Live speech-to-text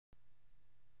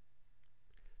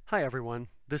Hi everyone,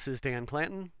 this is Dan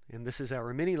Clanton, and this is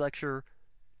our mini lecture,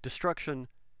 Destruction,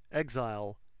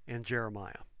 Exile, and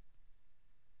Jeremiah.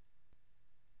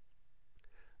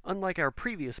 Unlike our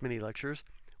previous mini lectures,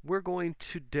 we're going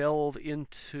to delve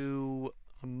into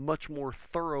a much more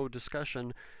thorough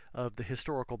discussion of the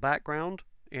historical background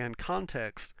and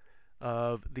context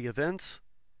of the events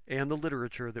and the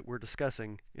literature that we're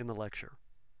discussing in the lecture.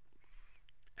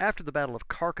 After the Battle of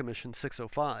Carchemish in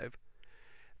 605,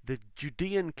 the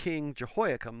Judean king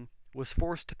Jehoiakim was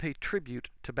forced to pay tribute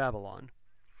to Babylon.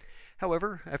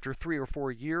 However, after 3 or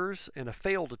 4 years and a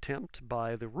failed attempt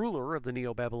by the ruler of the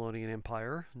Neo-Babylonian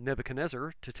Empire,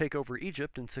 Nebuchadnezzar, to take over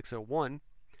Egypt in 601,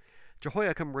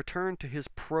 Jehoiakim returned to his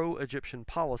pro-Egyptian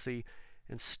policy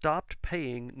and stopped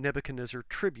paying Nebuchadnezzar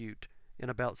tribute in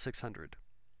about 600.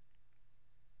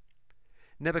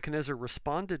 Nebuchadnezzar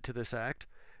responded to this act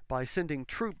by sending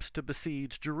troops to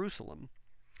besiege Jerusalem.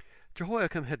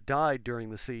 Jehoiakim had died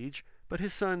during the siege, but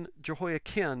his son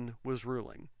Jehoiakim was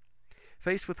ruling.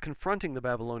 Faced with confronting the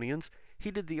Babylonians, he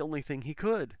did the only thing he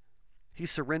could. He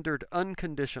surrendered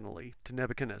unconditionally to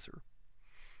Nebuchadnezzar.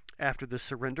 After this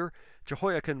surrender,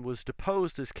 Jehoiakim was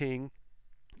deposed as king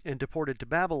and deported to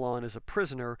Babylon as a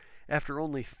prisoner after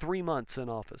only 3 months in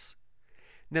office.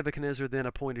 Nebuchadnezzar then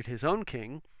appointed his own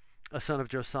king, a son of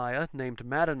Josiah named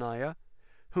Mattaniah,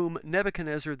 whom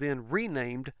Nebuchadnezzar then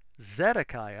renamed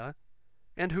Zedekiah,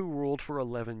 and who ruled for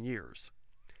 11 years.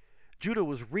 Judah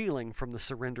was reeling from the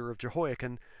surrender of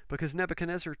Jehoiakim because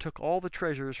Nebuchadnezzar took all the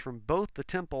treasures from both the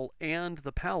temple and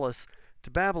the palace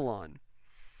to Babylon.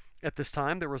 At this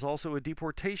time, there was also a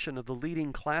deportation of the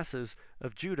leading classes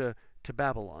of Judah to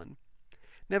Babylon.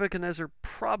 Nebuchadnezzar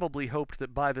probably hoped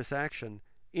that by this action,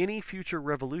 any future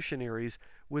revolutionaries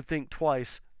would think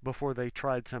twice before they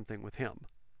tried something with him.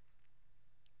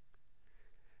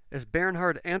 As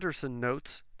Bernhard Anderson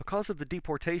notes, because of the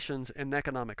deportations and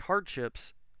economic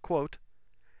hardships, quote,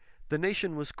 the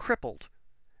nation was crippled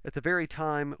at the very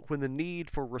time when the need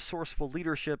for resourceful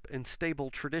leadership and stable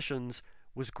traditions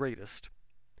was greatest.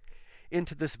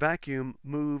 Into this vacuum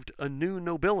moved a new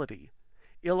nobility,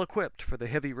 ill-equipped for the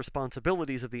heavy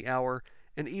responsibilities of the hour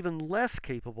and even less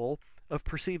capable of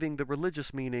perceiving the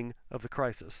religious meaning of the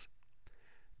crisis.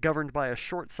 Governed by a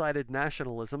short-sighted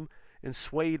nationalism and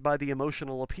swayed by the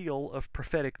emotional appeal of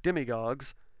prophetic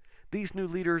demagogues, these new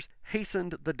leaders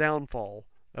hastened the downfall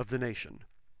of the nation.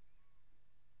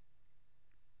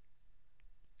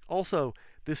 Also,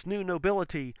 this new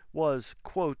nobility was,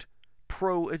 quote,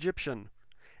 pro-Egyptian,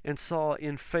 and saw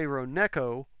in Pharaoh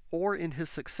Necho, or in his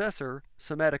successor,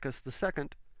 Psammetichus II,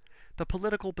 the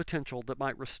political potential that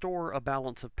might restore a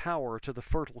balance of power to the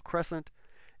Fertile Crescent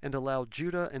and allow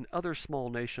Judah and other small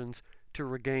nations to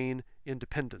regain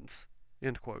independence,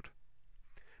 end quote.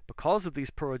 Because of these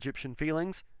pro-Egyptian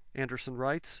feelings, Anderson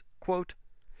writes, quote,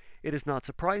 it is not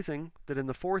surprising that in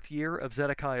the 4th year of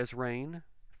Zedekiah's reign,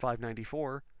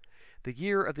 594, the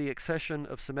year of the accession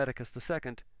of Psammetichus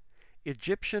II,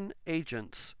 Egyptian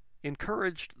agents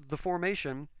encouraged the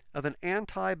formation of an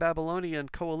anti-Babylonian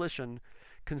coalition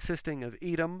consisting of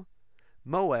Edom,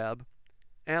 Moab,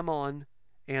 Ammon,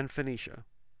 and Phoenicia.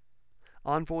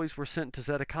 Envoys were sent to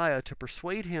Zedekiah to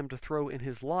persuade him to throw in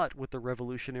his lot with the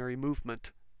revolutionary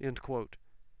movement, end quote.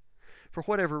 For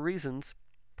whatever reasons,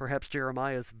 perhaps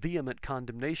Jeremiah's vehement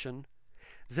condemnation,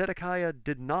 Zedekiah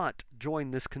did not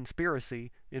join this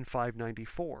conspiracy in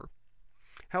 594.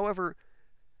 However,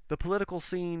 the political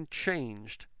scene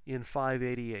changed in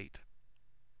 588.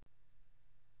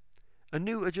 A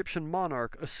new Egyptian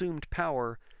monarch assumed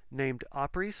power named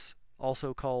Apris,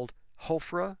 also called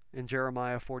Hophra in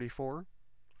Jeremiah 44.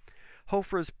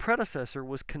 Hophra's predecessor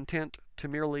was content to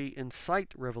merely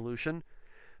incite revolution,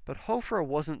 but Hophra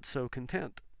wasn't so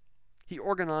content. He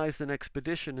organized an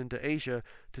expedition into Asia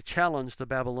to challenge the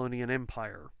Babylonian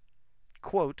Empire.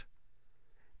 Quote,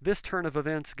 this turn of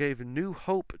events gave new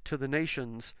hope to the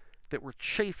nations that were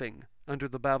chafing under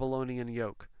the Babylonian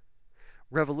yoke.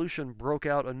 Revolution broke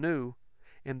out anew,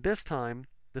 and this time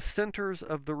the centers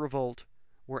of the revolt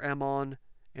were Ammon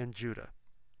and Judah.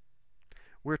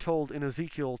 We're told in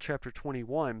Ezekiel chapter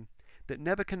 21 that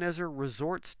Nebuchadnezzar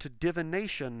resorts to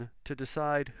divination to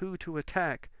decide who to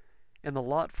attack, and the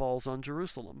lot falls on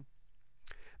Jerusalem.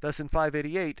 Thus in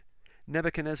 588,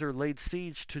 Nebuchadnezzar laid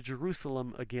siege to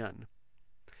Jerusalem again.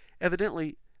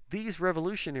 Evidently, these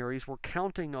revolutionaries were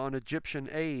counting on Egyptian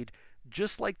aid,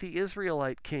 just like the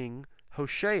Israelite king,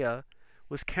 Hoshea,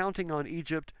 was counting on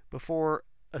Egypt before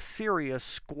Assyria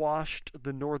squashed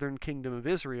the northern kingdom of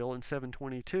Israel in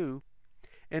 722,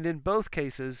 and in both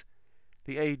cases,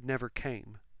 the aid never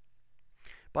came.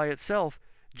 By itself,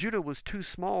 Judah was too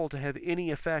small to have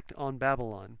any effect on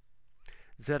Babylon.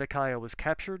 Zedekiah was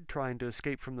captured trying to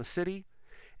escape from the city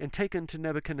and taken to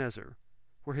Nebuchadnezzar,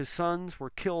 where his sons were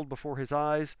killed before his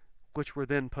eyes, which were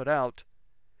then put out,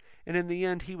 and in the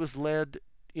end he was led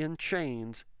in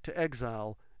chains to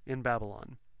exile in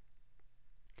Babylon.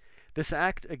 This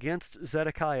act against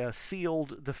Zedekiah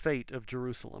sealed the fate of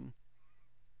Jerusalem.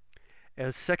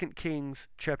 As 2 Kings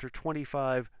chapter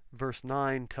 25 verse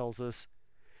 9 tells us,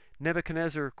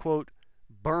 Nebuchadnezzar, quote,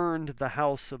 burned the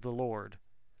house of the Lord,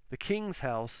 the king's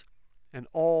house, and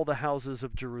all the houses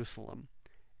of Jerusalem.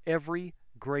 Every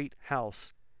great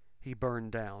house he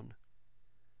burned down.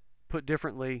 Put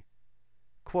differently,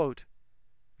 quote,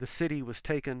 the city was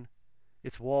taken,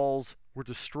 its walls were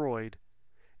destroyed,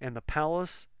 and the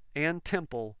palace and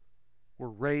temple were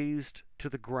razed to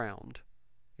the ground,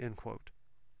 end quote.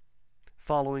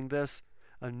 Following this,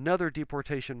 another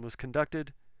deportation was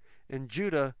conducted, and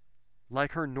Judah,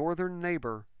 like her northern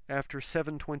neighbor after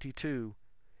 722,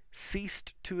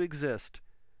 ceased to exist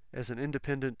as an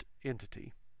independent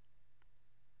entity.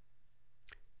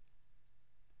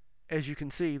 As you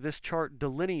can see, this chart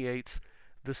delineates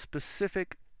the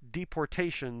specific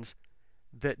deportations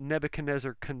that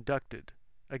Nebuchadnezzar conducted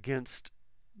against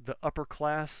the upper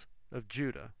class of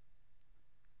Judah.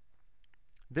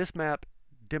 This map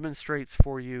demonstrates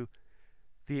for you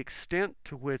the extent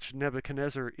to which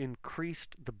Nebuchadnezzar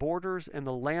increased the borders and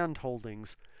the land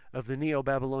holdings of the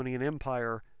Neo-Babylonian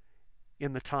Empire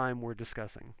in the time we're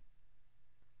discussing.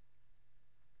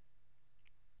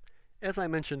 As I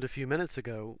mentioned a few minutes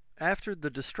ago, after the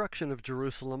destruction of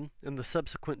Jerusalem and the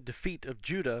subsequent defeat of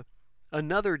Judah,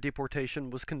 another deportation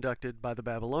was conducted by the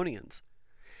Babylonians.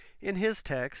 In his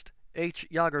text, H.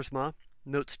 Jagersma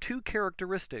notes two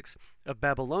characteristics of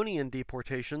Babylonian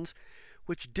deportations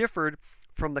which differed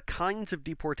from the kinds of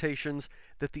deportations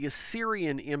that the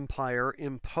Assyrian Empire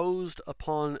imposed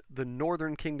upon the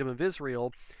northern kingdom of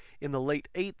Israel in the late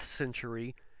 8th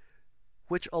century,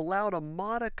 which allowed a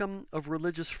modicum of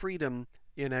religious freedom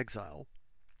in exile.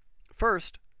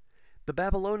 First, the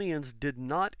Babylonians did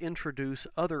not introduce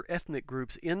other ethnic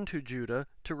groups into Judah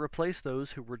to replace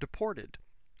those who were deported.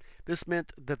 This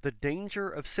meant that the danger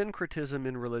of syncretism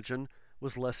in religion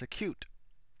was less acute.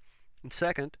 And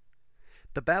second,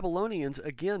 the Babylonians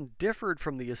again differed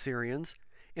from the Assyrians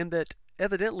in that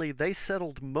evidently they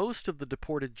settled most of the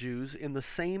deported Jews in the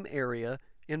same area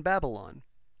in Babylon.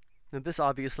 And this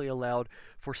obviously allowed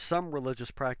for some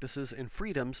religious practices and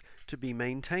freedoms to be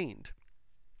maintained.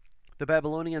 The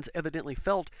Babylonians evidently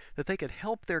felt that they could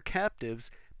help their captives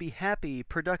be happy,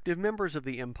 productive members of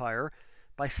the empire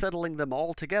by settling them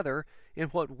all together in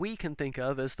what we can think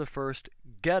of as the first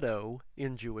ghetto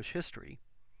in Jewish history.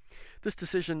 This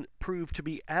decision proved to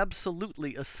be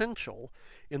absolutely essential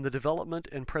in the development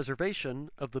and preservation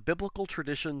of the biblical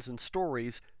traditions and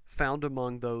stories found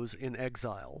among those in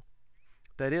exile.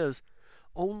 That is,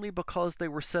 only because they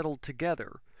were settled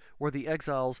together were the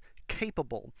exiles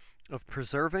capable of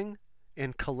preserving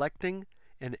and collecting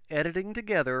and editing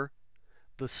together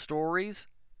the stories,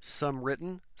 some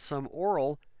written, some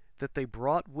oral, that they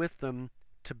brought with them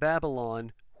to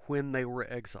Babylon when they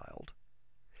were exiled.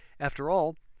 After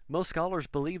all, most scholars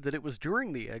believe that it was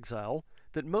during the exile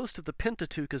that most of the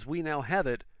Pentateuch as we now have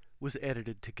it was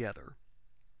edited together.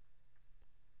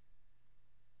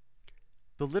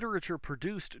 The literature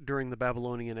produced during the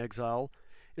Babylonian exile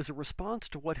is a response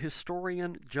to what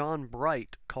historian John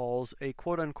Bright calls a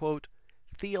quote-unquote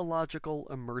theological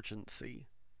emergency.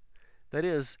 That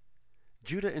is,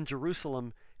 Judah and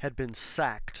Jerusalem had been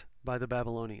sacked by the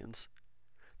Babylonians.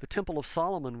 The Temple of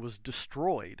Solomon was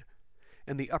destroyed,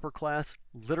 and the upper-class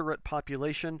literate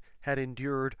population had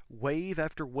endured wave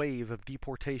after wave of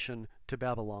deportation to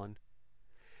Babylon.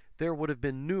 There would have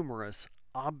been numerous,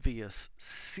 obvious,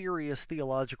 serious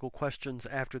theological questions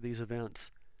after these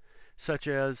events, such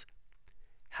as,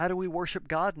 how do we worship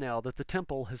God now that the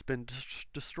temple has been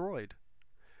destroyed?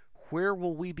 Where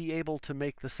will we be able to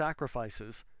make the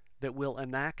sacrifices that will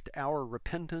enact our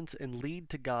repentance and lead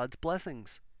to God's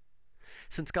blessings?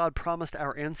 Since God promised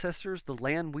our ancestors the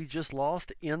land we just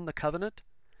lost in the covenant,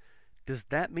 does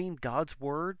that mean God's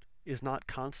word is not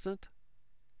constant?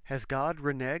 Has God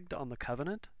reneged on the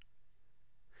covenant?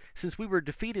 Since we were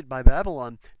defeated by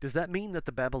Babylon, does that mean that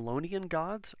the Babylonian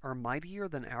gods are mightier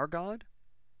than our God?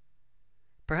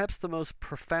 Perhaps the most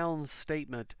profound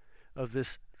statement of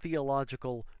this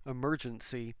theological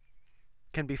emergency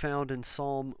can be found in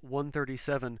Psalm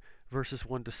 137, verses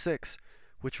 1 to 6,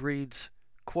 which reads,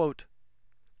 quote,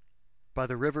 "By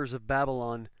the rivers of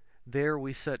Babylon, there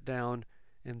we sat down,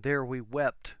 and there we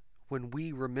wept when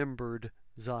we remembered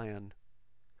Zion.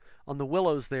 On the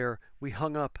willows there we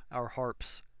hung up our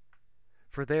harps.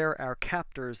 For there our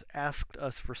captors asked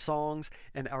us for songs,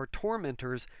 and our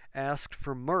tormentors asked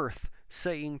for mirth,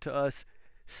 saying to us,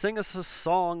 Sing us a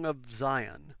song of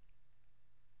Zion.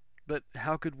 But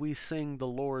how could we sing the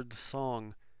Lord's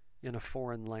song in a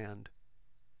foreign land?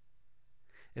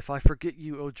 If I forget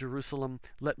you, O Jerusalem,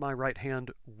 let my right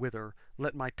hand wither.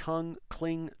 Let my tongue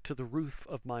cling to the roof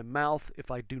of my mouth if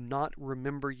I do not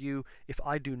remember you, if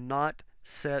I do not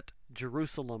set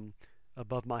Jerusalem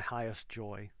above my highest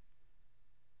joy.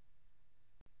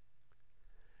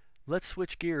 Let's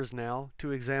switch gears now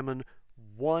to examine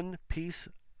one piece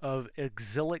of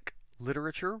exilic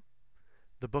literature,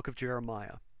 the book of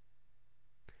Jeremiah.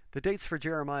 The dates for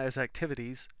Jeremiah's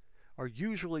activities are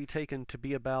usually taken to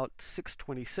be about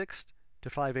 626 to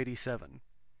 587.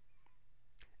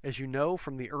 As you know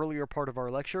from the earlier part of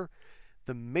our lecture,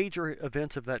 the major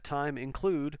events of that time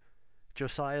include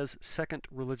Josiah's second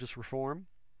religious reform,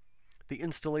 the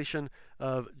installation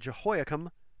of Jehoiakim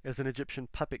as an Egyptian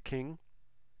puppet king,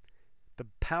 the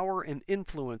power and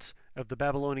influence of the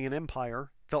Babylonian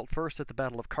Empire, felt first at the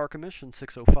Battle of Carchemish in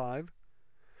 605,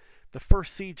 the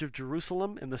first siege of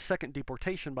Jerusalem and the second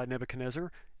deportation by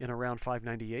Nebuchadnezzar in around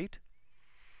 598,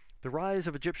 the rise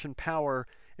of Egyptian power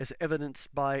as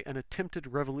evidenced by an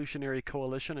attempted revolutionary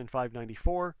coalition in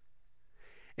 594,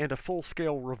 and a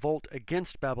full-scale revolt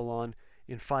against Babylon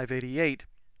in 588,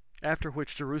 after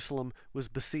which Jerusalem was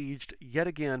besieged yet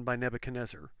again by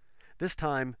Nebuchadnezzar. This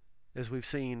time, as we've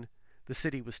seen, the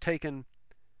city was taken,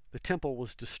 the temple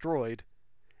was destroyed,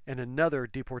 and another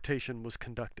deportation was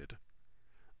conducted.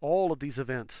 All of these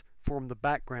events form the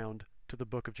background to the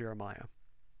book of Jeremiah.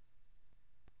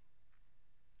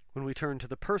 When we turn to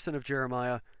the person of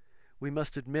Jeremiah, we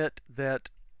must admit that,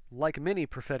 like many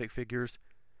prophetic figures,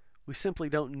 we simply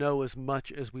don't know as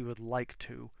much as we would like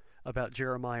to about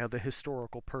Jeremiah, the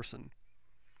historical person.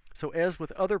 So as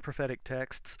with other prophetic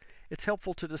texts, it's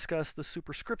helpful to discuss the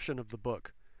superscription of the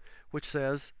book, which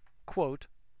says, quote,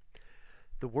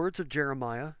 "The words of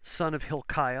Jeremiah, son of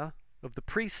Hilkiah, of the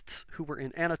priests who were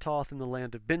in Anathoth in the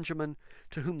land of Benjamin,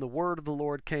 to whom the word of the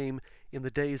Lord came in the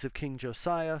days of King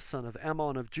Josiah, son of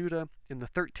Ammon of Judah, in the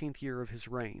 13th year of his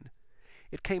reign.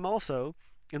 It came also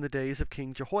in the days of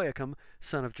King Jehoiakim,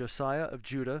 son of Josiah of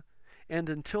Judah, and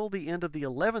until the end of the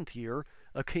 11th year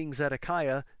of King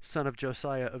Zedekiah, son of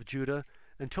Josiah of Judah,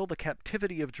 until the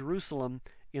captivity of Jerusalem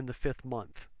in the 5th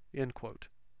month." End quote.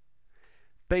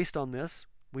 Based on this,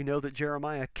 we know that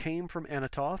Jeremiah came from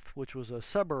Anathoth, which was a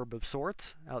suburb of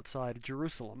sorts outside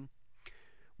Jerusalem.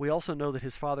 We also know that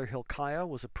his father Hilkiah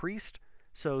was a priest,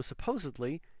 so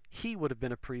supposedly he would have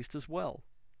been a priest as well.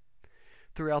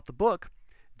 Throughout the book,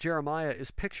 Jeremiah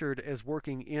is pictured as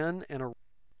working in and around.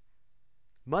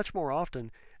 Much more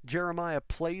often, Jeremiah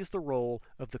plays the role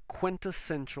of the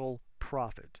quintessential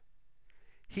prophet.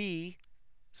 He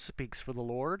speaks for the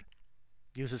Lord,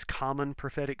 uses common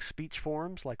prophetic speech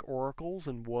forms like oracles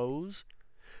and woes,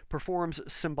 performs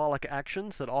symbolic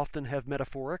actions that often have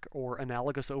metaphoric or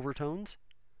analogous overtones,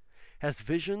 has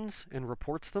visions and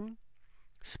reports them,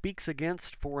 speaks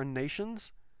against foreign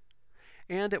nations,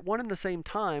 and at one and the same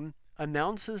time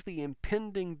announces the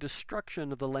impending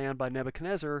destruction of the land by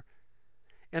Nebuchadnezzar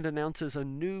and announces a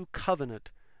new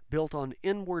covenant built on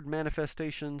inward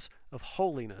manifestations of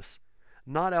holiness,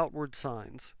 not outward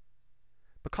signs.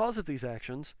 Because of these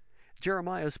actions,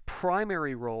 Jeremiah's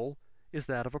primary role is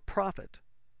that of a prophet.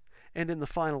 And in the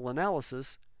final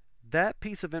analysis, that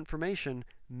piece of information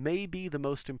may be the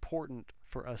most important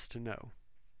for us to know.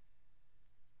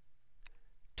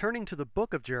 Turning to the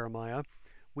book of Jeremiah,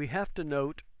 we have to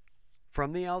note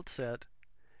from the outset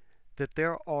that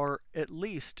there are at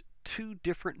least two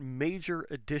different major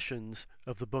editions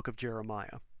of the book of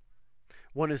Jeremiah.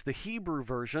 One is the Hebrew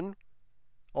version,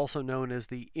 also known as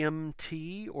the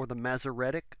MT or the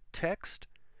Masoretic text,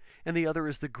 and the other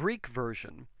is the Greek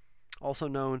version, also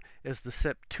known as the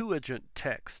Septuagint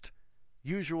text,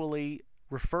 usually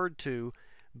referred to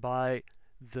by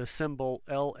the symbol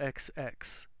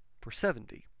LXX for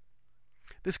 70.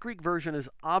 This Greek version is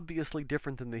obviously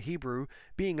different than the Hebrew,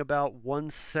 being about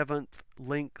 1/7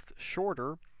 length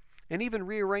shorter, and even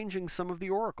rearranging some of the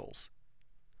oracles.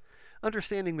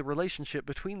 Understanding the relationship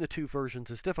between the two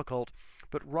versions is difficult,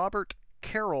 but Robert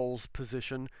Carroll's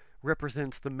position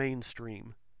represents the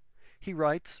mainstream. He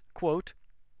writes, quote,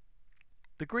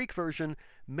 "The Greek version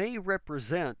may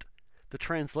represent the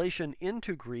translation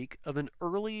into Greek of an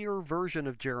earlier version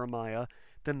of Jeremiah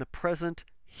than the present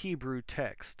Hebrew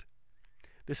text.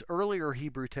 This earlier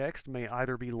Hebrew text may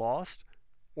either be lost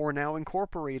or now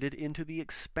incorporated into the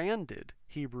expanded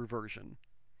Hebrew version.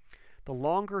 The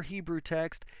longer Hebrew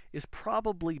text is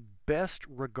probably best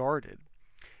regarded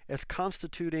as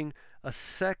constituting a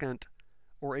second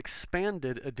or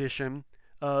expanded edition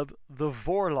of the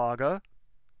Vorlage,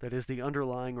 that is the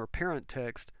underlying or parent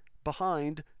text,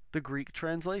 behind the Greek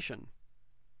translation.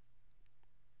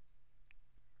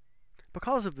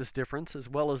 Because of this difference, as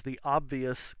well as the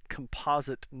obvious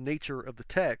composite nature of the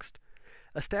text,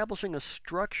 establishing a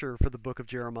structure for the book of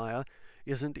Jeremiah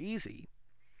isn't easy.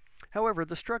 However,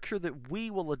 the structure that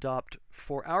we will adopt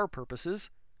for our purposes,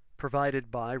 provided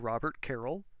by Robert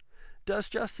Carroll, does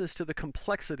justice to the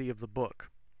complexity of the book.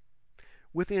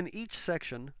 Within each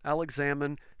section, I'll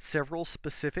examine several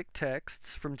specific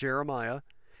texts from Jeremiah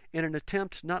in an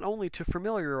attempt not only to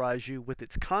familiarize you with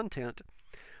its content,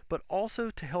 but also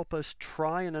to help us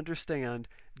try and understand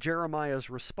Jeremiah's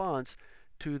response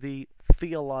to the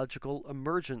theological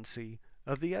emergency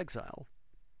of the exile.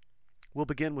 We'll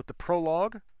begin with the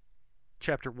prologue,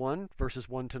 chapter 1, verses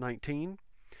 1 to 19,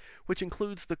 which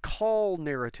includes the call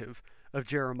narrative of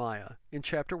Jeremiah in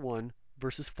chapter 1,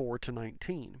 verses 4 to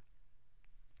 19.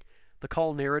 The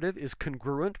call narrative is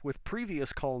congruent with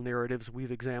previous call narratives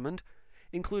we've examined,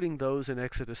 including those in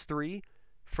Exodus 3,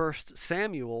 1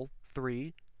 Samuel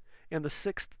 3, and the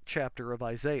 6th chapter of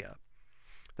Isaiah.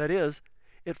 That is,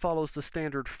 it follows the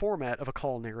standard format of a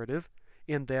call narrative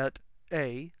in that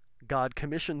A. God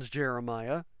commissions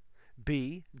Jeremiah,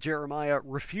 B. Jeremiah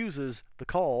refuses the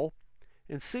call,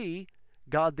 and C.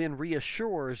 God then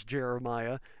reassures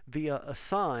Jeremiah via a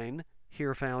sign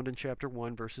here found in chapter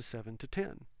 1, verses 7 to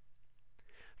 10.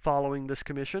 Following this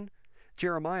commission,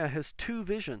 Jeremiah has two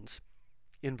visions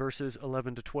in verses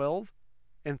 11 to 12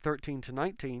 and 13 to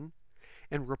 19,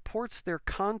 and reports their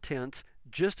contents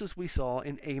just as we saw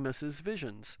in Amos's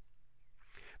visions.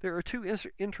 There are two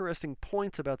interesting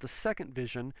points about the second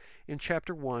vision in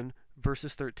chapter 1,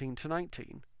 verses 13 to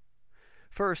 19.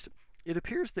 First, it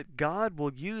appears that God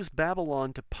will use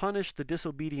Babylon to punish the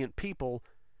disobedient people,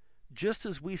 just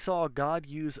as we saw God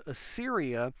use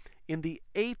Assyria in the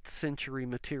 8th century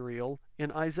material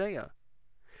in Isaiah.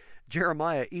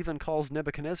 Jeremiah even calls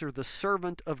Nebuchadnezzar the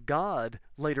servant of God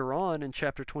later on in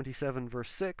chapter 27, verse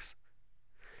 6.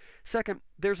 Second,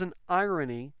 there's an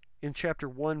irony in chapter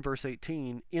 1, verse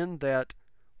 18, in that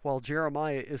while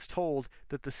Jeremiah is told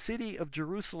that the city of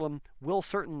Jerusalem will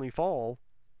certainly fall,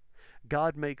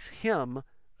 God makes him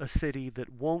a city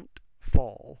that won't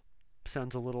fall.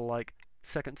 Sounds a little like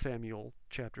 2 Samuel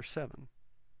chapter 7.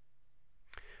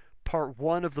 Part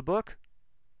 1 of the book,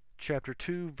 chapter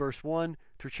 2, verse 1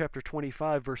 through chapter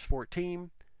 25, verse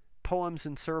 14, poems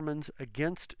and sermons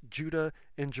against Judah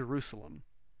and Jerusalem.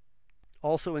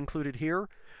 Also included here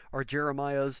are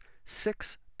Jeremiah's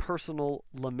 6 personal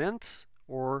laments,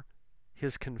 or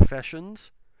his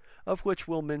confessions, of which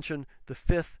we'll mention the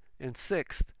 5th and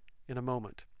 6th in a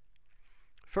moment.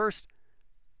 First,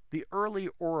 the early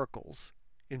oracles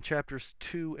in chapters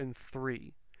 2 and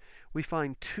 3. We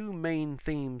find two main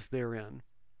themes therein.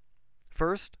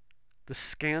 First, the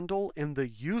scandal and the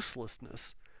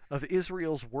uselessness of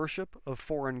Israel's worship of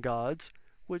foreign gods,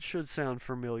 which should sound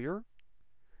familiar.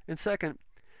 And second,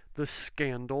 the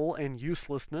scandal and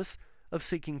uselessness of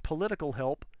seeking political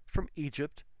help from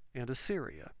Egypt and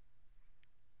Assyria.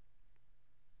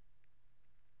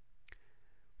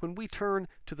 When we turn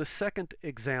to the second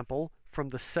example from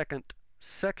the second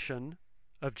section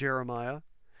of Jeremiah,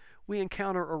 we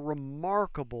encounter a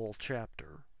remarkable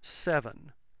chapter,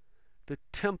 7, the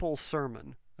temple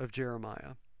sermon of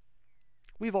Jeremiah.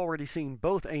 We've already seen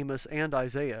both Amos and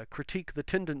Isaiah critique the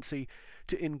tendency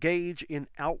to engage in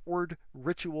outward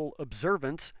ritual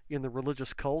observance in the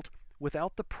religious cult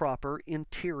without the proper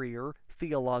interior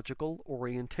theological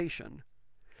orientation.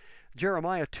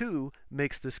 Jeremiah, too,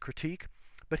 makes this critique,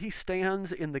 but he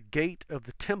stands in the gate of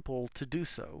the temple to do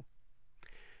so.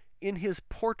 In his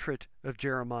portrait of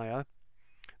Jeremiah,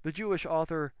 the Jewish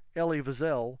author Elie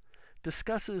Wiesel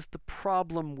discusses the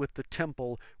problem with the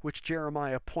temple which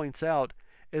Jeremiah points out,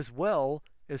 as well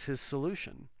as his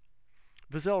solution.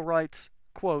 Wiesel writes,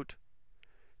 quote,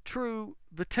 "True,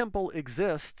 the temple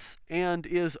exists and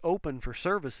is open for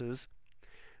services,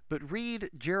 but read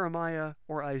Jeremiah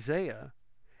or Isaiah,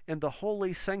 and the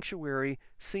holy sanctuary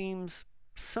seems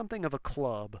something of a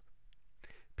club.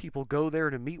 People go there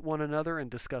to meet one another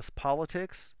and discuss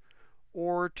politics,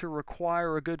 or to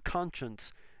require a good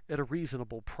conscience at a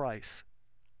reasonable price.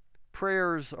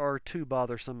 Prayers are too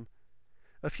bothersome.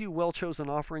 A few well-chosen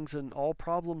offerings and all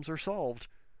problems are solved.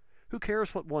 Who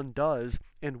cares what one does,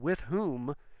 and with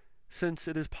whom, since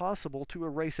it is possible to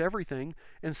erase everything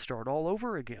and start all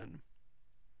over again?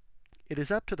 It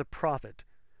is up to the prophet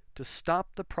to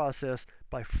stop the process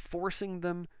by forcing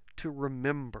them to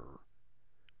remember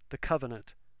the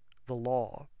covenant, the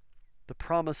law, the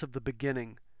promise of the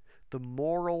beginning, the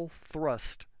moral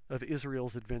thrust of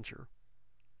Israel's adventure.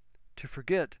 To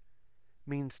forget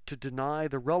means to deny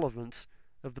the relevance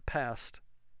of the past.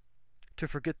 To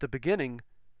forget the beginning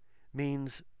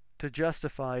means to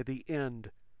justify the end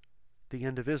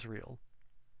of Israel.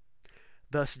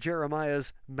 Thus,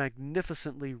 Jeremiah's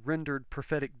magnificently rendered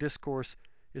prophetic discourse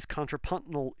is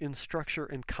contrapuntal in structure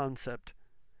and concept.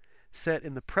 Set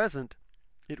in the present,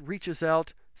 it reaches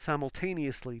out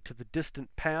simultaneously to the distant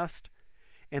past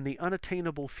and the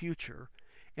unattainable future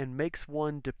and makes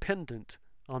one dependent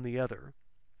on the other.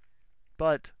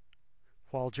 But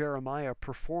while Jeremiah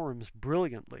performs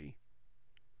brilliantly,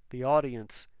 the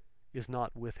audience is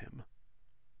not with him.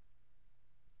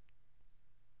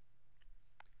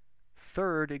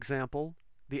 Third example,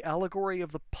 the allegory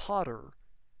of the potter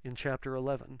in chapter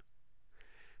 11.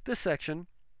 This section,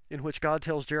 in which God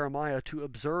tells Jeremiah to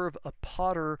observe a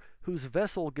potter whose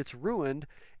vessel gets ruined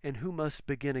and who must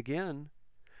begin again,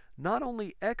 not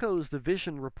only echoes the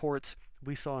vision reports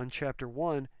we saw in chapter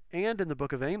 1 and in the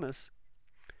book of Amos,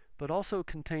 but also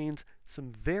contains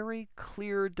some very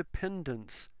clear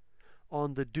dependence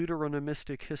on the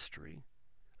Deuteronomistic history,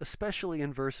 especially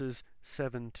in verses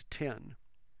 7 to 10.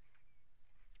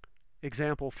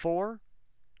 Example 4,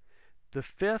 the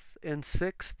fifth and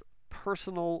sixth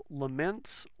personal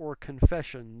laments or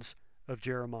confessions of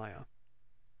Jeremiah.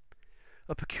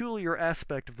 A peculiar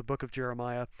aspect of the book of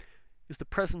Jeremiah is the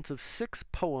presence of 6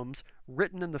 poems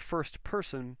written in the first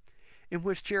person in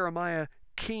which Jeremiah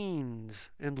keens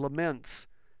and laments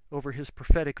over his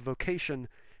prophetic vocation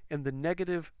and the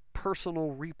negative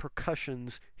personal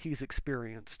repercussions he's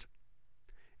experienced.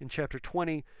 In chapter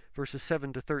 20, verses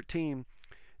 7 to 13,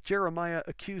 Jeremiah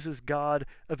accuses God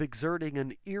of exerting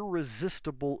an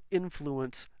irresistible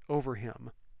influence over him.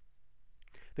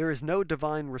 There is no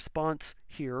divine response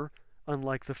here,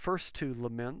 unlike the first 2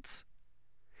 laments,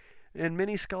 and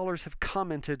many scholars have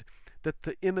commented that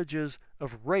the images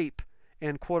of rape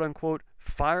and quote-unquote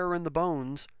fire in the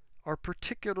bones are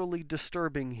particularly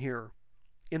disturbing here,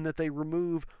 in that they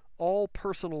remove all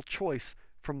personal choice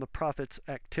from the prophet's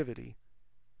activity.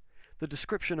 The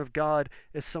description of God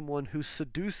as someone who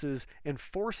seduces and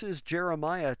forces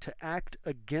Jeremiah to act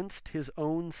against his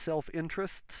own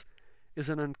self-interests is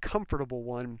an uncomfortable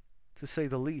one, to say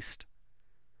the least.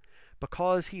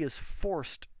 Because he is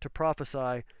forced to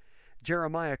prophesy,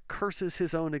 Jeremiah curses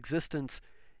his own existence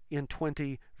in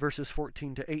 20 verses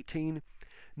 14 to 18,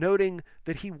 noting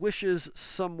that he wishes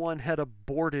someone had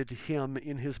aborted him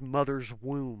in his mother's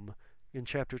womb in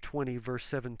chapter 20 verse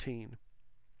 17.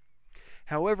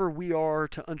 However we are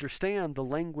to understand the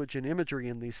language and imagery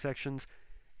in these sections,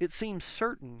 it seems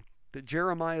certain that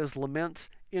Jeremiah's laments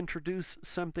introduce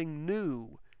something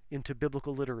new into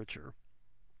biblical literature.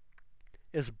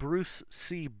 As Bruce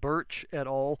C. Birch et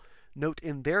al. Note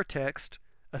in their text,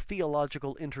 A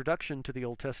Theological Introduction to the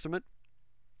Old Testament,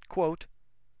 quote,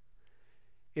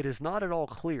 "It is not at all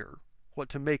clear what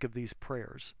to make of these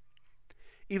prayers.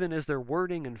 Even as their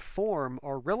wording and form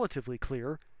are relatively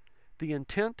clear, the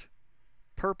intent,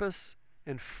 purpose,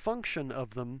 and function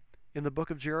of them in the book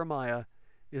of Jeremiah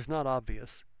is not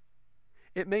obvious.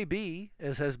 It may be,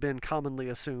 as has been commonly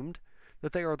assumed,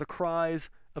 that they are the cries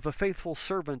of a faithful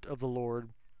servant of the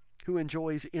Lord who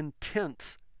enjoys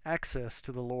intense access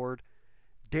to the Lord,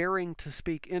 daring to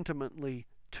speak intimately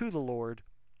to the Lord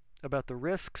about the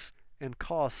risks and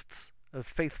costs of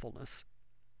faithfulness.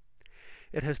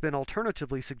 It has been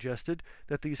alternatively suggested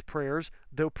that these prayers,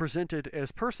 though presented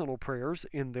as personal prayers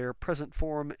in their present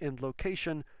form and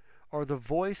location, are the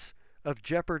voice of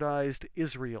jeopardized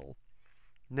Israel,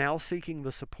 now seeking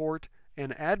the support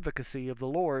and advocacy of the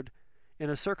Lord in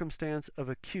a circumstance of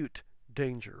acute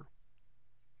danger.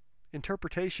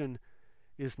 Interpretation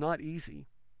is not easy.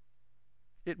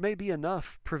 It may be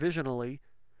enough, provisionally,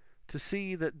 to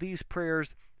see that these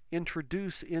prayers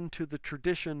introduce into the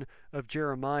tradition of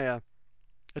Jeremiah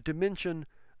a dimension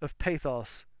of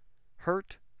pathos,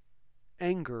 hurt,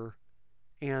 anger,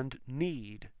 and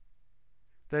need.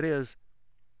 That is,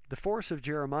 the force of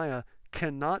Jeremiah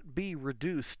cannot be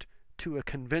reduced to a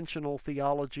conventional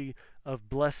theology of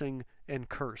blessing and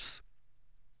curse.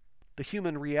 The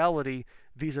human reality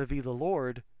vis-a-vis the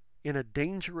Lord in a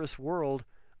dangerous world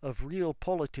of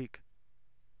realpolitik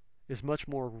is much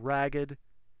more ragged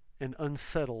and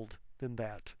unsettled than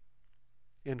that."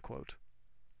 End quote.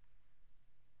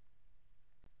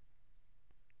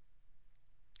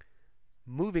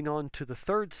 Moving on to the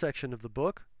third section of the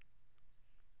book,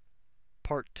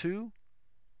 Part 2,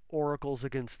 Oracles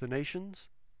Against the Nations.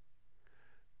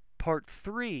 Part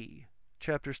 3,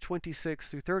 chapters 26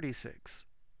 through 36,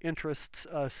 interests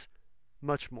us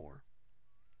much more.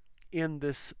 In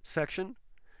this section,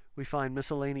 we find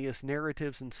miscellaneous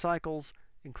narratives and cycles,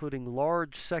 including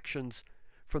large sections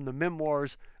from the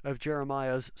memoirs of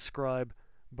Jeremiah's scribe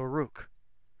Baruch.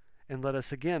 And let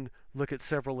us again look at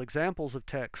several examples of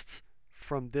texts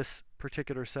from this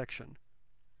particular section.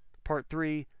 Part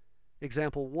 3,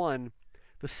 Example 1,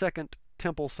 the second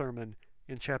temple sermon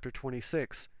in chapter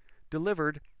 26,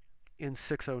 delivered in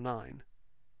 609.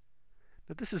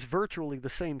 Now, this is virtually the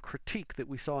same critique that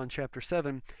we saw in chapter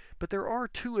 7, but there are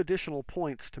two additional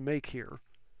points to make here.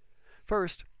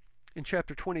 First, in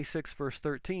chapter 26, verse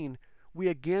 13, we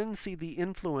again see the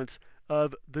influence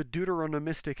of the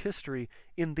Deuteronomistic history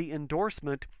in the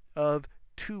endorsement of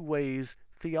two ways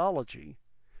theology,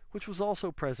 which was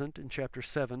also present in chapter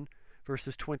 7,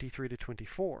 verses 23 to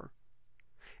 24.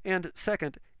 And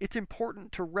second, it's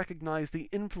important to recognize the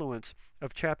influence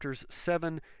of chapters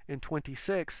 7 and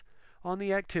 26 on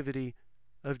the activity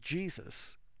of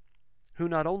Jesus, who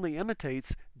not only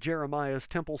imitates Jeremiah's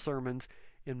temple sermons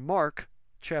in Mark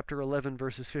chapter 11,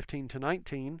 verses 15 to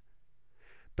 19,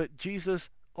 but Jesus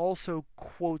also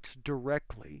quotes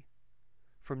directly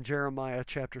from Jeremiah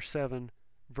chapter 7,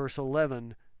 verse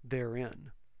 11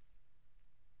 therein.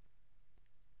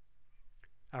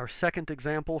 Our second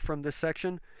example from this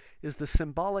section is the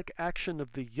symbolic action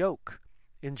of the yoke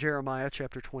in Jeremiah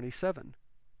chapter 27.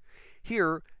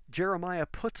 Here, Jeremiah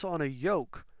puts on a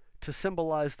yoke to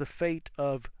symbolize the fate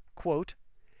of, quote,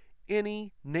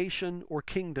 any nation or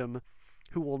kingdom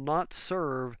who will not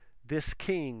serve this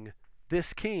king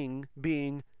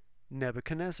being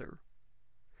Nebuchadnezzar.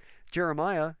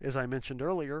 Jeremiah, as I mentioned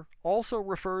earlier, also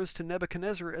refers to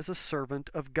Nebuchadnezzar as a servant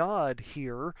of God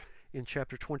here in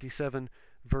chapter 27,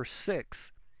 verse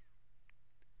 6.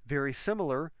 Very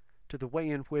similar to the way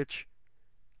in which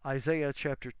Isaiah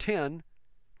chapter 10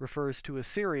 refers to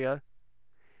Assyria,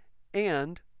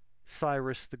 and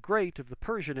Cyrus the Great of the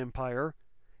Persian Empire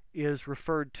is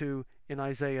referred to in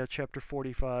Isaiah chapter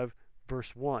 45,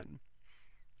 verse 1.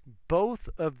 Both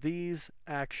of these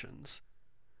actions,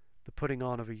 the putting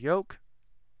on of a yoke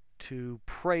to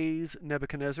praise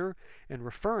Nebuchadnezzar and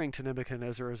referring to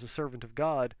Nebuchadnezzar as a servant of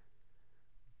God,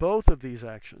 both of these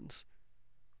actions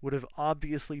would have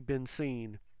obviously been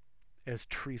seen as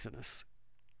treasonous.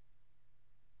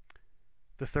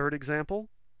 The third example,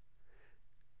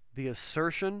 the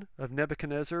assertion of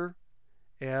Nebuchadnezzar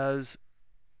as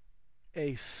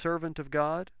a servant of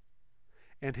God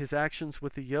and his actions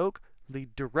with the yoke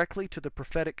lead directly to the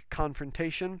prophetic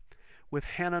confrontation with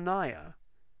Hananiah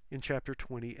in chapter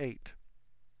 28,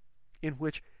 in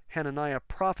which Hananiah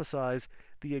prophesies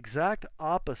the exact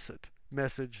opposite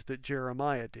message that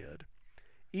Jeremiah did,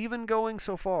 even going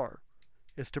so far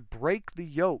as to break the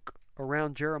yoke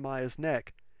around Jeremiah's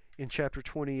neck in chapter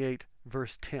 28,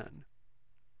 verse 10.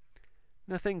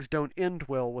 Now, things don't end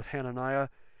well with Hananiah,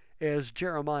 as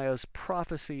Jeremiah's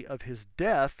prophecy of his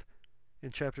death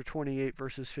in chapter 28,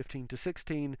 verses 15 to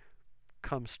 16,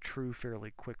 comes true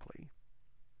fairly quickly.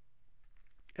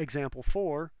 Example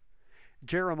 4,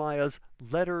 Jeremiah's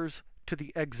letters to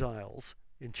the exiles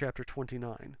in chapter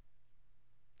 29.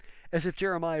 As if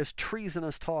Jeremiah's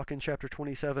treasonous talk in chapter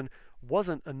 27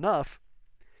 wasn't enough,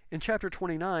 in chapter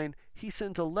 29, he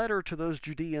sends a letter to those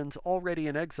Judeans already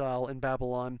in exile in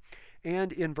Babylon,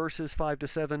 and in verses 5 to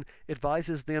 7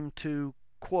 advises them to,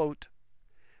 quote,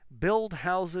 build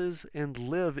houses and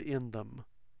live in them,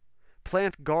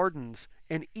 plant gardens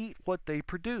and eat what they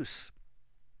produce.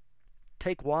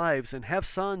 Take wives and have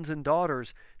sons and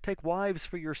daughters. Take wives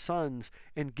for your sons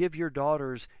and give your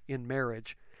daughters in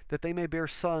marriage, that they may bear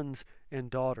sons and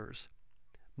daughters.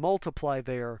 Multiply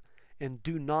there and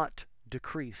do not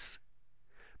decrease.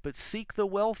 But seek the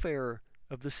welfare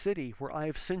of the city where I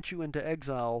have sent you into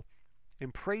exile,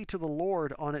 and pray to the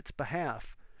Lord on its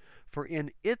behalf, for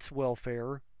in its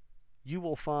welfare you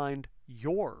will find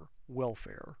your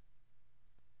welfare.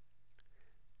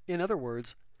 In other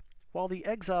words, while the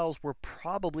exiles were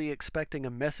probably expecting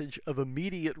a message of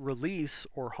immediate release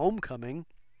or homecoming,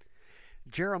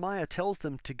 Jeremiah tells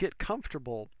them to get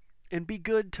comfortable and be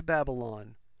good to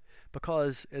Babylon,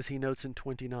 because, as he notes in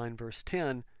 29 verse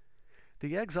 10,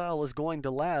 the exile is going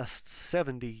to last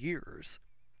 70 years.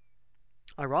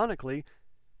 Ironically,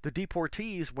 the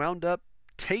deportees wound up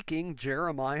taking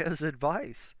Jeremiah's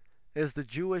advice, as the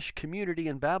Jewish community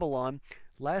in Babylon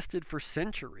lasted for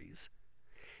centuries.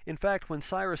 In fact, when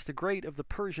Cyrus the Great of the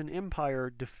Persian Empire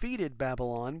defeated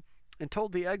Babylon and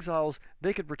told the exiles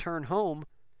they could return home,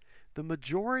 the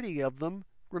majority of them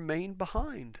remained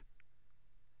behind.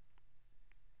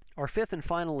 Our fifth and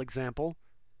final example,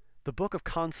 the Book of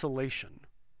Consolation,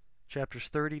 chapters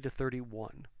 30 to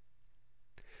 31.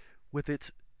 With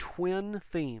its twin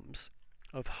themes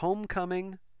of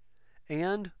homecoming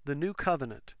and the new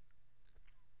covenant,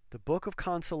 the Book of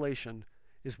Consolation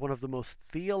is one of the most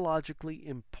theologically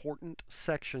important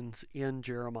sections in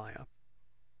Jeremiah.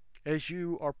 As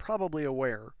you are probably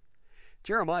aware,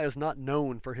 Jeremiah is not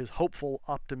known for his hopeful,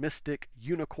 optimistic,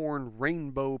 unicorn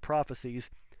rainbow prophecies,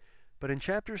 but in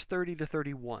chapters 30 to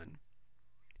 31,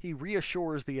 he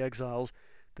reassures the exiles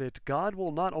that God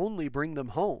will not only bring them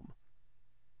home,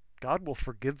 God will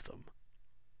forgive them.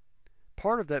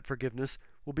 Part of that forgiveness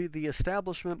will be the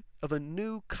establishment of a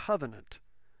new covenant,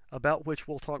 about which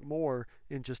we'll talk more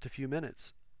in just a few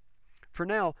minutes. For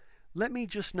now, let me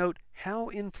just note how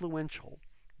influential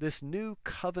this new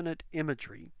covenant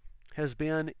imagery has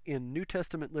been in New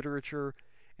Testament literature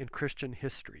and Christian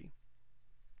history.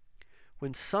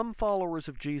 When some followers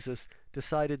of Jesus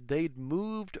decided they'd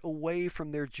moved away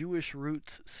from their Jewish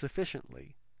roots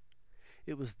sufficiently,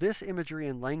 it was this imagery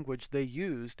and language they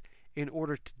used in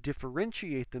order to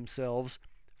differentiate themselves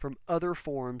from other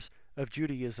forms of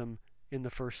Judaism in the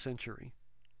first century.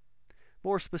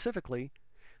 More specifically,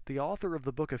 the author of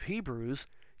the book of Hebrews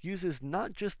uses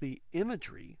not just the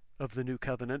imagery of the new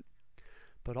covenant,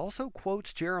 but also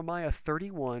quotes Jeremiah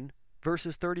 31,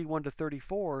 verses 31 to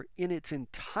 34 in its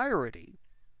entirety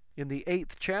in the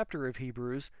 8th chapter of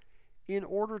Hebrews in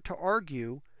order to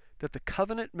argue that the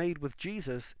covenant made with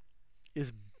Jesus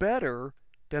is better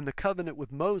than the covenant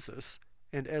with Moses,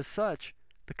 and as such,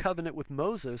 the covenant with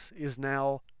Moses is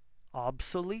now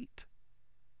obsolete.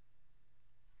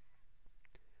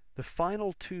 The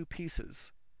final two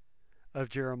pieces of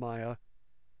Jeremiah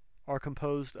are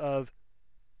composed of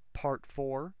Part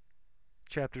 4,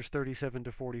 chapters 37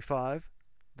 to 45,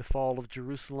 the fall of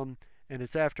Jerusalem and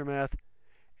its aftermath,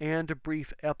 and a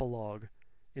brief epilogue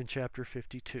in chapter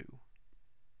 52.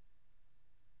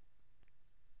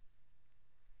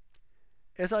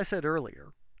 As I said earlier,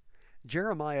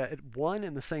 Jeremiah at one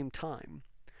and the same time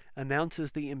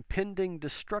announces the impending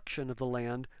destruction of the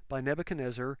land by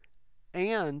Nebuchadnezzar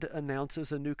and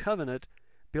announces a new covenant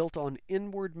built on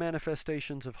inward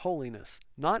manifestations of holiness,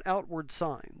 not outward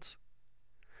signs.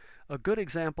 A good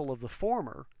example of the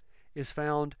former is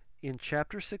found in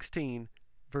chapter 16,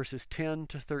 verses 10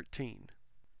 to 13,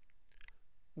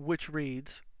 which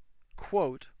reads,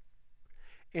 quote,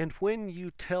 "And when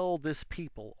you tell this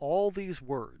people all these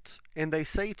words, and they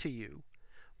say to you,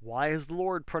 'Why has the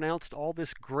Lord pronounced all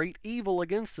this great evil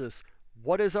against us?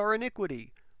 What is our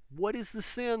iniquity? What is the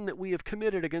sin that we have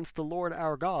committed against the Lord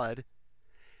our God?'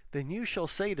 Then you shall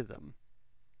say to them,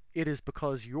 'It is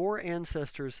because your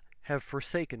ancestors have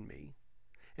forsaken me,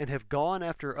 and have gone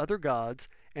after other gods,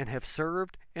 and have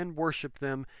served and worshipped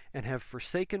them, and have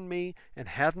forsaken me, and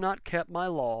have not kept my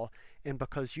law, and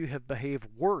because you have behaved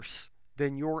worse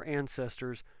than your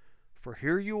ancestors, for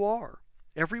here you are,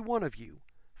 every one of you,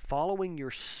 following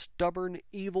your stubborn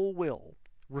evil will,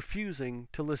 refusing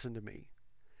to listen to me.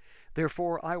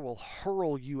 Therefore I will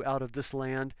hurl you out of this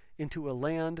land into a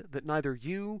land that neither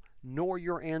you nor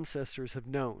your ancestors have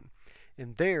known,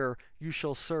 and there you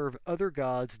shall serve other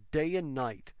gods day and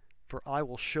night, for I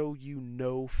will show you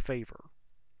no favor.'"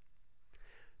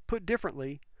 Put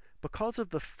differently, because of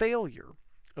the failure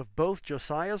of both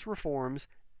Josiah's reforms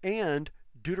and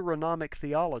Deuteronomic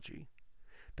theology,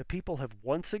 the people have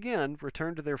once again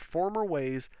returned to their former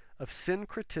ways of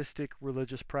syncretistic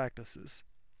religious practices.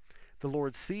 The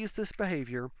Lord sees this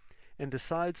behavior and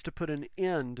decides to put an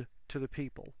end to the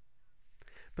people.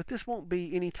 But this won't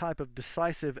be any type of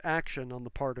decisive action on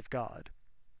the part of God.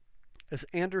 As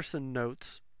Anderson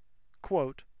notes,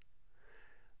 quote,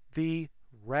 "The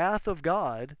wrath of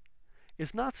God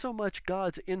is not so much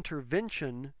God's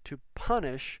intervention to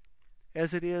punish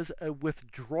as it is a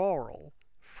withdrawal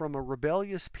from a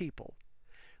rebellious people,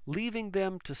 leaving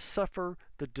them to suffer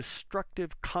the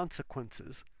destructive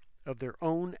consequences of their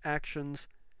own actions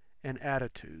and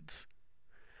attitudes.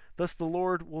 Thus the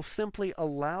Lord will simply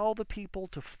allow the people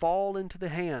to fall into the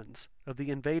hands of the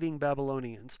invading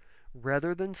Babylonians,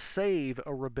 rather than save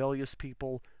a rebellious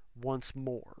people once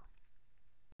more."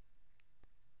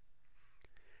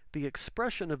 The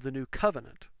expression of the new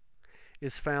covenant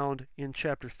is found in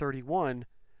chapter 31,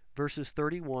 verses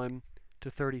 31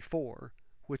 to 34,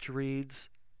 which reads,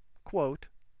 quote,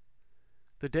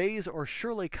 "The days are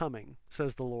surely coming,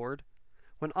 says the Lord,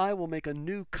 when I will make a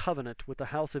new covenant with the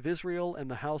house of Israel and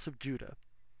the house of Judah.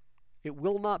 It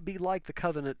will not be like the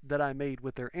covenant that I made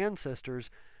with their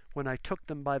ancestors when I took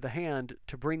them by the hand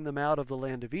to bring them out of the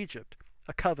land of Egypt,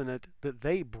 a covenant that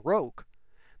they broke,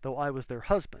 though I was their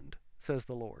husband, says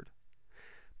the Lord.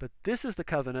 But this is the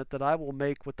covenant that I will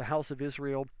make with the house of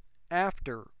Israel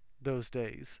after those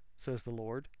days, says the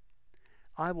Lord.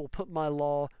 I will put my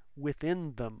law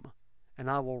within them, and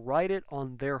I will write it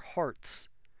on their hearts,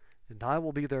 and I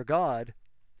will be their God,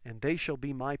 and they shall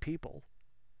be my people.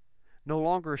 No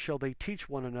longer shall they teach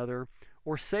one another,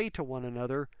 or say to one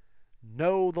another,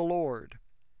 Know the Lord.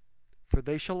 For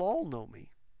they shall all know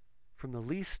me, from the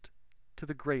least to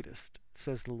the greatest,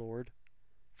 says the Lord.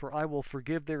 For I will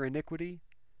forgive their iniquity,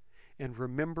 and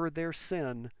remember their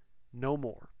sin no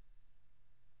more.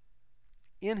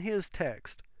 In his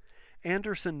text,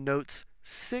 Anderson notes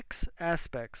 6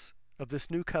 aspects of this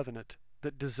new covenant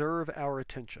that deserve our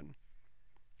attention.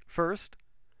 First,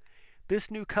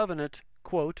 this new covenant,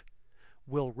 quote,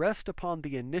 will rest upon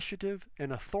the initiative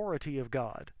and authority of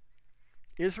God.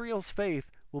 Israel's faith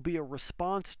will be a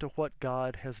response to what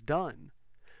God has done,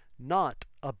 not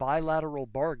a bilateral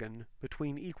bargain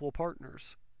between equal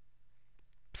partners.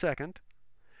 Second,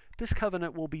 this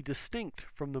covenant will be distinct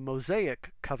from the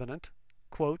Mosaic covenant,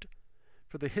 quote,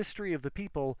 for the history of the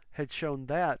people had shown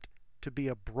that to be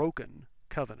a broken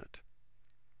covenant.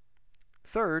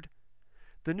 Third,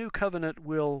 the new covenant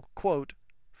will, quote,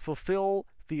 fulfill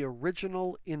the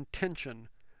original intention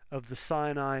of the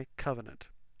Sinai covenant,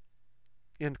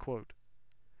 end quote.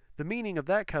 The meaning of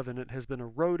that covenant has been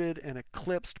eroded and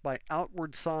eclipsed by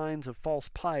outward signs of false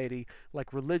piety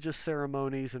like religious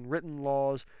ceremonies and written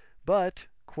laws, but,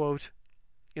 quote,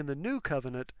 in the new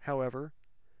covenant, however,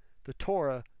 the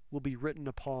Torah will be written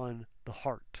upon the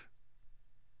heart.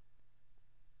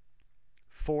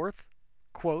 Fourth,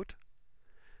 quote,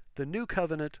 the new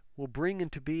covenant will bring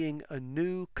into being a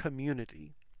new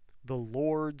community, the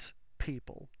Lord's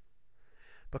people.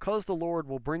 Because the Lord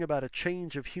will bring about a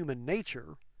change of human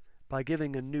nature by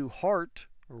giving a new heart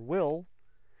or will,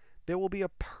 there will be a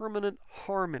permanent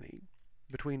harmony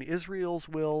between Israel's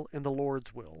will and the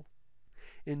Lord's will.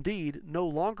 Indeed, no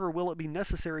longer will it be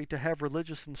necessary to have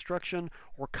religious instruction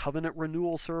or covenant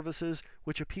renewal services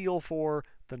which appeal for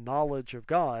the knowledge of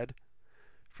God,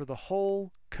 for the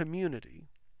whole community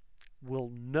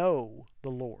will know the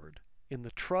Lord in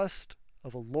the trust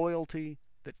of a loyalty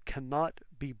that cannot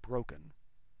be broken.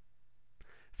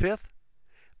 Fifth,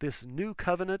 this new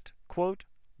covenant, quote,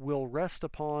 will rest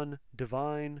upon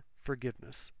divine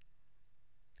forgiveness.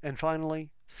 And finally,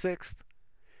 sixth,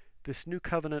 this new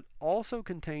covenant also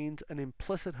contains an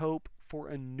implicit hope for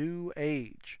a new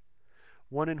age,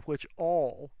 one in which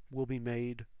all will be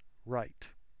made right.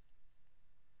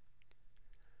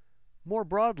 More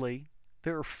broadly,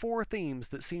 there are 4 themes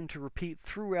that seem to repeat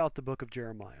throughout the book of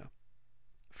Jeremiah.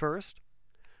 First,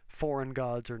 foreign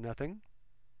gods are nothing.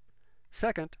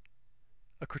 Second,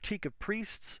 a critique of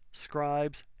priests,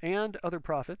 scribes, and other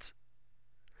prophets.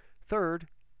 Third,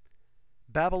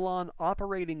 Babylon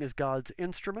operating as God's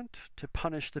instrument to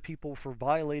punish the people for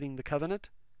violating the covenant.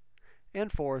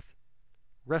 And fourth,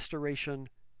 restoration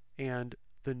and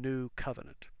the new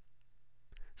covenant.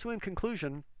 So in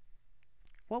conclusion,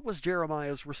 what was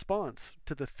Jeremiah's response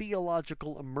to the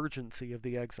theological emergency of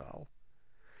the exile?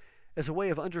 As a way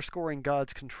of underscoring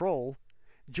God's control,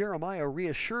 Jeremiah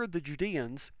reassured the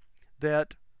Judeans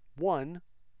that 1.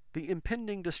 The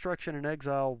impending destruction and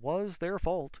exile was their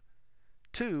fault,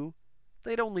 2.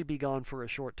 They'd only be gone for a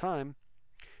short time,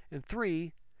 and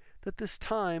 3. That this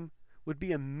time would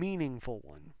be a meaningful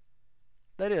one.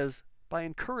 That is, by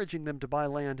encouraging them to buy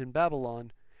land in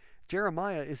Babylon,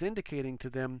 Jeremiah is indicating to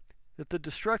them that the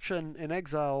destruction and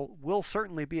exile will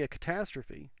certainly be a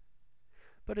catastrophe,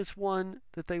 but it's one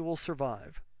that they will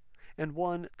survive, and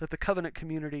one that the covenant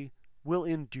community will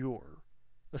endure,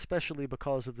 especially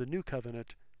because of the new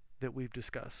covenant that we've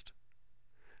discussed.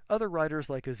 Other writers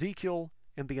like Ezekiel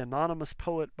and the anonymous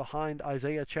poet behind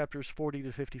Isaiah chapters 40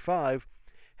 to 55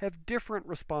 have different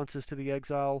responses to the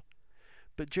exile,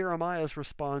 but Jeremiah's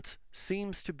response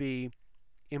seems to be,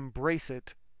 embrace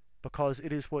it because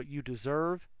it is what you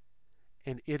deserve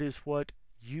and it is what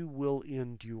you will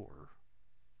endure.